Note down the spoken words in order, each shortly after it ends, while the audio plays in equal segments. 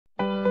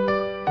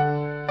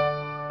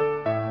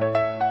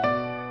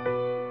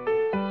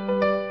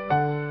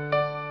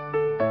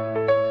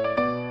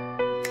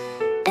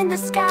the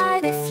sky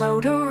they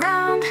float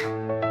around,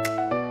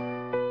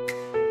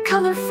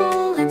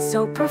 colorful and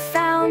so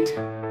profound.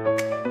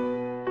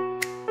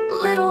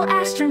 Little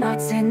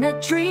astronauts in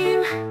a dream.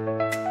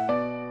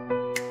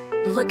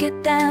 Look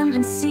at them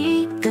and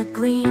see the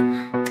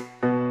gleam.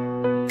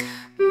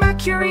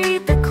 Mercury,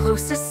 the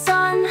closest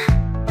sun,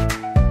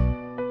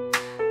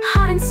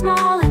 hot and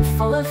small and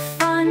full of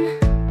fun.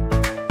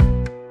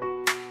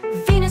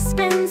 Venus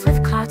spins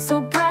with clouds so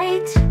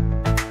bright,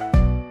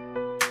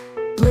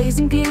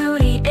 blazing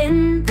beauty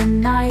in the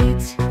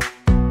night.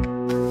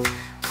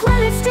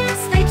 Planets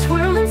dance, they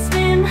twirl and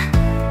spin.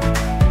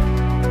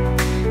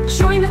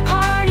 Join the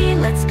party,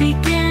 let's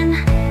begin.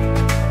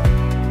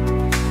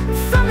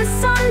 From the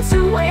sun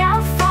to way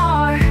out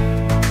far,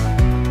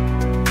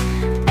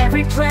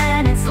 every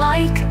planet's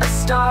like a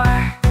star.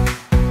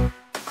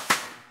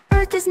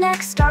 Earth is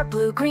next, our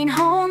blue-green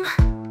home,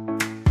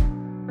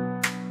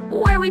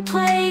 where we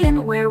play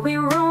and where we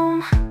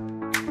roam.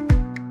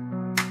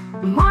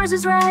 Mars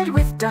is red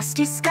with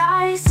dusty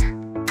skies,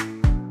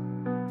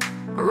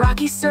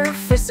 rocky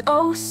surface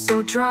oh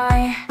so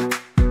dry.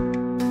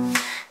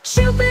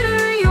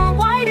 Jupiter, you're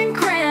white and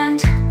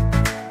grand,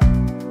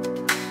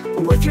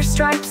 with your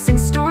stripes and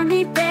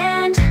stormy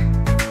band.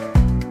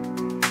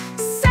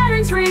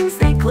 Saturn's rings,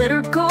 they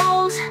glitter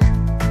gold,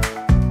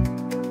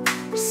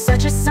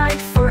 such a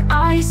sight for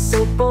eyes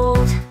so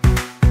bold.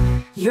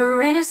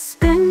 Uranus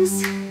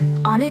spins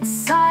on its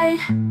side,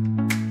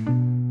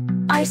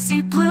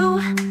 icy blue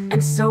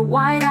and so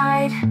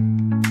wide-eyed.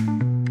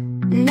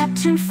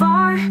 Neptune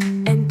far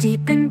and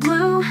deep in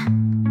blue,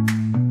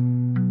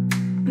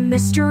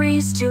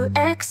 mysteries to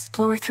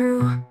explore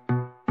through.